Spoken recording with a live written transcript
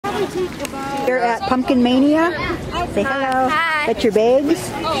You're at Pumpkin Mania. Say hello. Hi. Got your bags.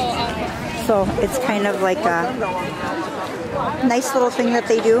 So it's kind of like a nice little thing that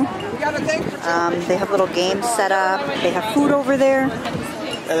they do. They have little games set up. They have food over there.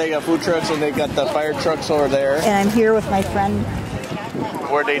 And they got food trucks and they got the fire trucks over there. And I'm here with my friend.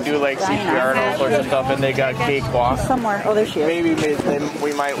 Where they do like CPR and all sorts of stuff, and they got cake walk. Somewhere. Oh, there she is. Maybe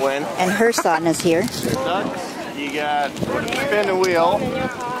we might win. And her son is here. You got spin the wheel.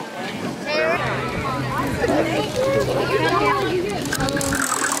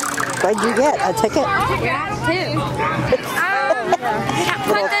 What'd you get? A ticket? Yeah, two.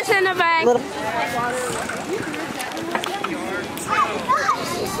 Put this in the bag.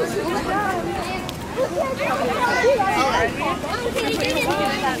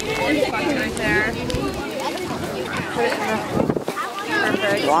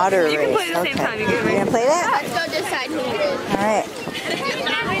 Water race. You can play at the same time. You gonna play that? Let's go decide who it is. All right.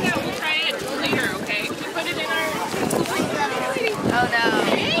 We'll try it later, okay? Put it in our... Oh no.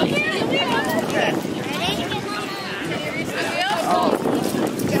 You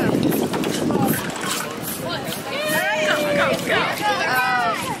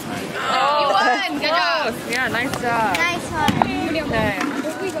won! Good job! Yeah, nice job. Nice one. Okay.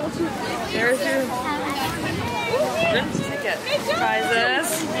 There's your ticket. Prizes.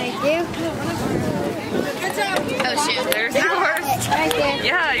 Thank you. Oh shit. There's yours. Thank you.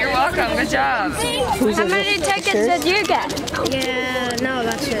 Yeah, you're welcome. Good job. How many tickets did you get? Yeah, no,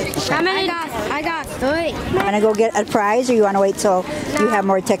 that's it. How many? I got 3. Want to go get a prize, or you want to wait till you have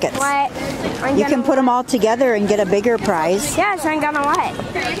more tickets? What? You can put them all together and get a bigger prize. Yes, I'm gonna what?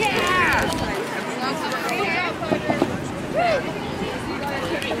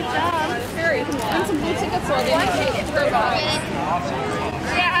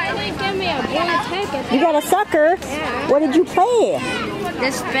 Yeah, they give me a blue ticket. You got a sucker? Yeah. What did you play?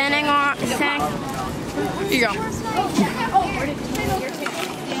 The spinning on thing. Here you go.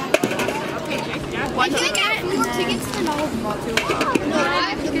 One ticket? More tickets than all of them.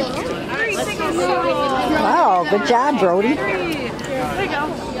 Wow, good job, Brody. There you go.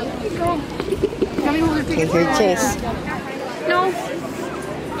 Okay, here, Chase. No.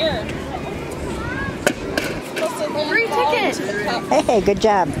 Here. 3 tickets. Hey, good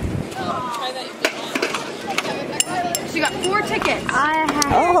job. She got 4 tickets.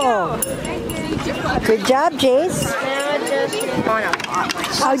 Oh, good job, Jace.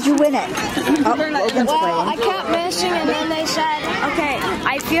 How'd you win it? Oh, Logan's Well, I playing. kept missing, and then they said, okay,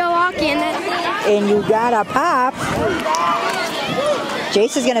 I feel lucky, and then... And you got a pop.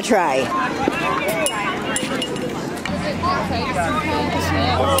 Jace is gonna try.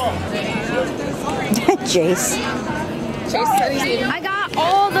 Jace. I got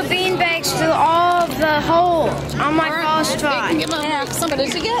all the bean bags through all of the holes on my first try. Yeah. Somebody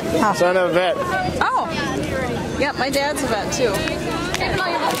did you get? Son of a vet. Oh. Yep, my dad's a vet too. Hey, no,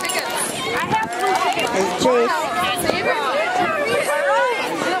 you have tickets. I have blue tickets. There's Jace.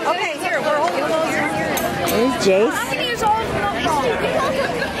 Okay, here, we're all There's Jace.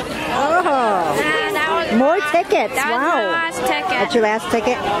 Oh, That was more tickets. my Wow. last ticket. That's your last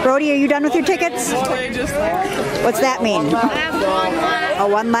ticket. Brody, are you done with your tickets? What's that mean? I have 1 left. Oh,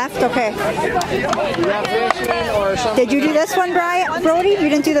 one left? Okay. You got fishing or something? Did you do this one, Brody? You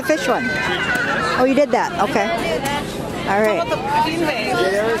didn't do the fish one. Oh, you did that. Okay. All right.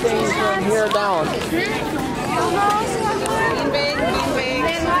 Get everything from here down.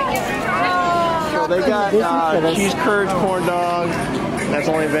 So they got cheese curds, corn dog. That's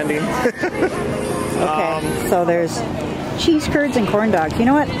only vending. Okay. So there's cheese curds and corn dogs. You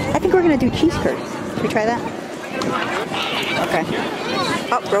know what? I think we're going to do cheese curds. Can we try that? Okay.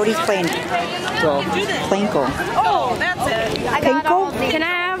 Oh, Brody's playing. So Planko. Oh, that's it. Pinko? Can I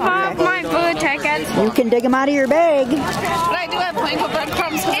have all my blue tickets? You can dig them out of your bag. But I do have Planko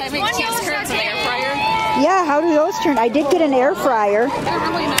breadcrumbs because I make cheese curds in the air fryer. Yeah, how do those turn? I did get an air fryer. They're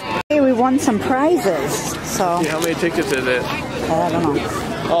really nice. Hey, we won some prizes. So, how many tickets is it? I don't know.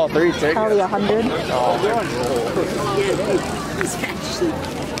 Oh, 3 tickets. Probably 100.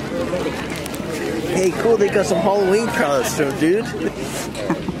 Hey, cool, they got some Halloween costumes, dude. That's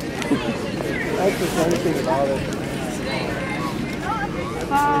the funny thing about it.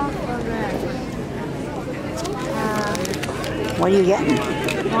 What are you getting?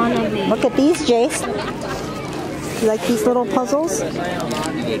 One of these. Look at these, Jace. You like these little puzzles?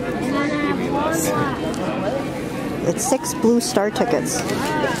 It's 6 blue star tickets.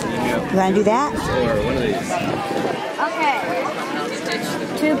 You want to do that? Okay.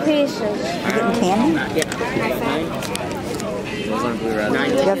 2 pieces. You getting candy?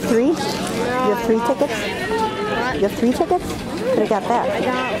 You have 3? You have 3 tickets? what? You have 3 tickets? Could have got that.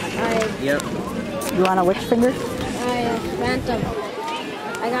 Yep. You want a which finger? Phantom.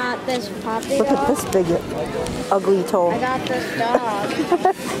 I got this puppy Look at this big, ugly toe. I got this dog.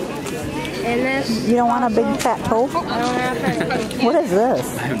 And this. You don't want a big fat toe? I don't have anything. What is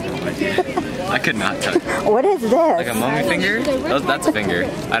this? I have no idea. I could not tell. What is this? Like a mummy finger? That's a finger.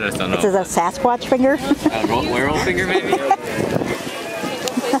 I just don't know. This is a Sasquatch finger? A werewolf finger, maybe?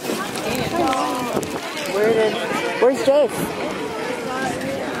 Where's Jace?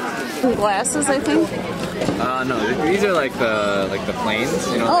 Glasses, I think. No. These are like the planes.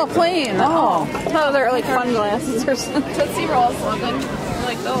 You know. Oh, plane. Oh. I thought they were like fun glasses or something. Tootsie Rolls looking.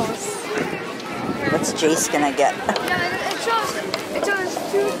 Like those. What's Jace gonna get? It shows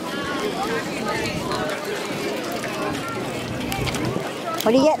 2.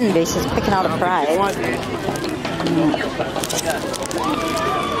 What are you getting? Jace is picking out a prize.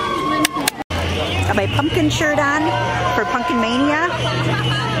 Got my pumpkin shirt on for Pumpkin Mania.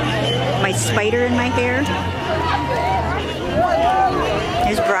 My spider in my hair.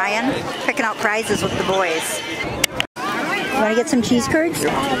 There's Brian picking out prizes with the boys. You want to get some cheese curds?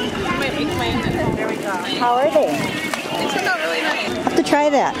 How are they? They turned out really nice. I have to try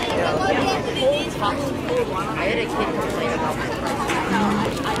that.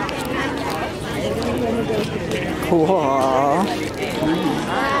 Cool.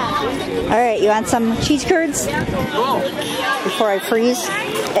 Alright, you want some cheese curds? Before I freeze?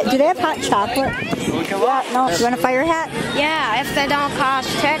 Do they have hot chocolate? Yeah, no. You want a fire hat? Yeah, if they don't cost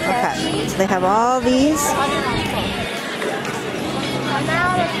tickets. Okay. So they have all these.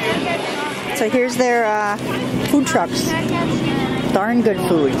 So here's their food trucks. Darn good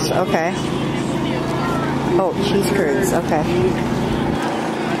foods. Okay. Oh, cheese curds. Okay.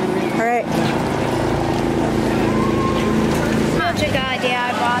 Alright. Such a good idea.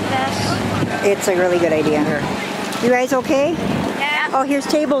 I bought this. It's a really good idea. You guys okay? Yeah. Oh, here's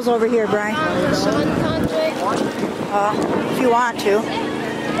tables over here, Brian. If you want to.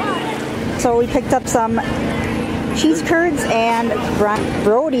 So we picked up some cheese curds and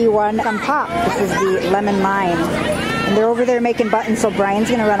Brody won some pop. This is the lemon lime. And they're over there making buttons, so Brian's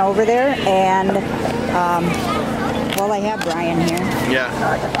going to run over there and, well, I have Brian here. Yeah.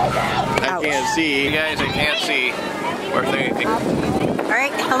 I Ouch. can't see. You guys, I can't see. Or anything.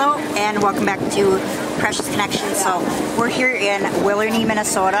 Alright, hello and welcome back to Precious Connection. So we're here in Willarney,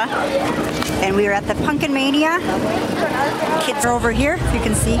 Minnesota, and we are at the Pumpkin Mania. Kids are over here, if you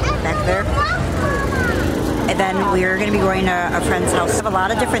can see, back there. And then we're going to be going to a friend's house. We have a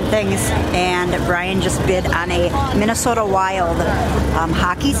lot of different things, and Brian just bid on a Minnesota Wild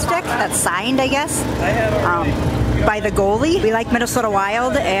hockey stick that's signed, I guess, by the goalie. We like Minnesota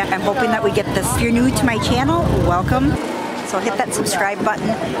Wild, and I'm hoping that we get this. If you're new to my channel, welcome. So hit that subscribe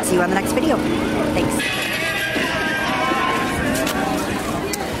button. See you on the next video. Thanks.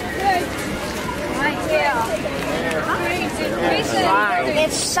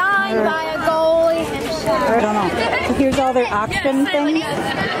 It's signed by a goalie. I don't know. So here's all their auction things.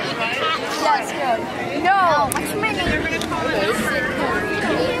 That's good. No, what's my name?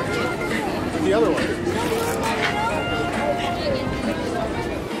 The other one.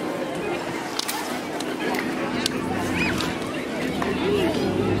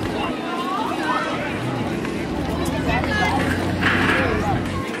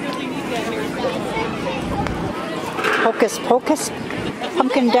 Hocus Pocus,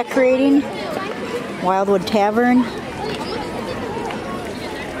 pumpkin decorating, Wildwood Tavern,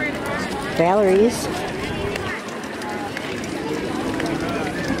 Valerie's.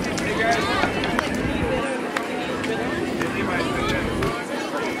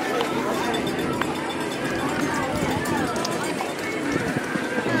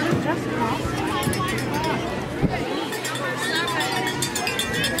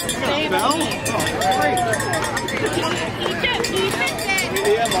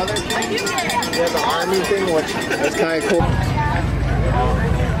 Yeah, the army thing, which is kind of cool.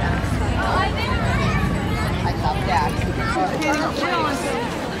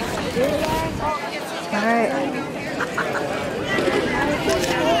 All right.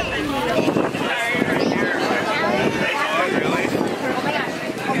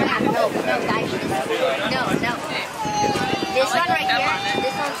 This one right here,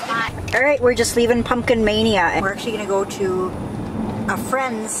 this one's hot. All right, we're just leaving Pumpkin Mania, and we're actually gonna go to a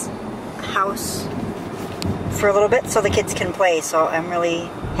friend's house for a little bit so the kids can play. So I'm really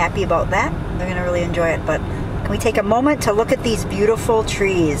happy about that. They're gonna really enjoy it. But can we take a moment to look at these beautiful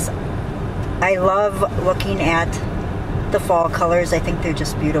trees? I love looking at the fall colors. I think they're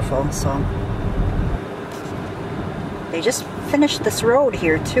just beautiful. So they just finished this road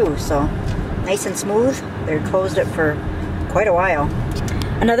here too, so nice and smooth. They closed it for quite a while.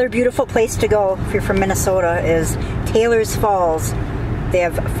 Another beautiful place to go if you're from Minnesota is Taylor's Falls. They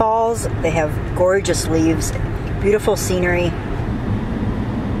have falls, they have gorgeous leaves, beautiful scenery.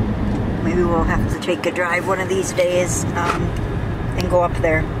 Maybe we'll have to take a drive one of these days and go up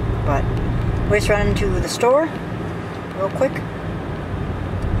there. But we'll just run into the store real quick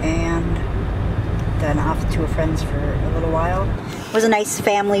and then off to a friend's for a little while. It was a nice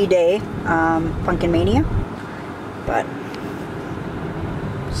family day, Pumpkin Mania, but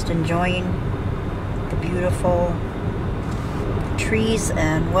just enjoying the beautiful trees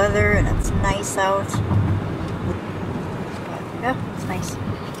and weather, and it's nice out. But yeah, it's nice.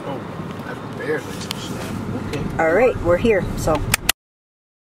 Oh, I barely. All right, we're here, so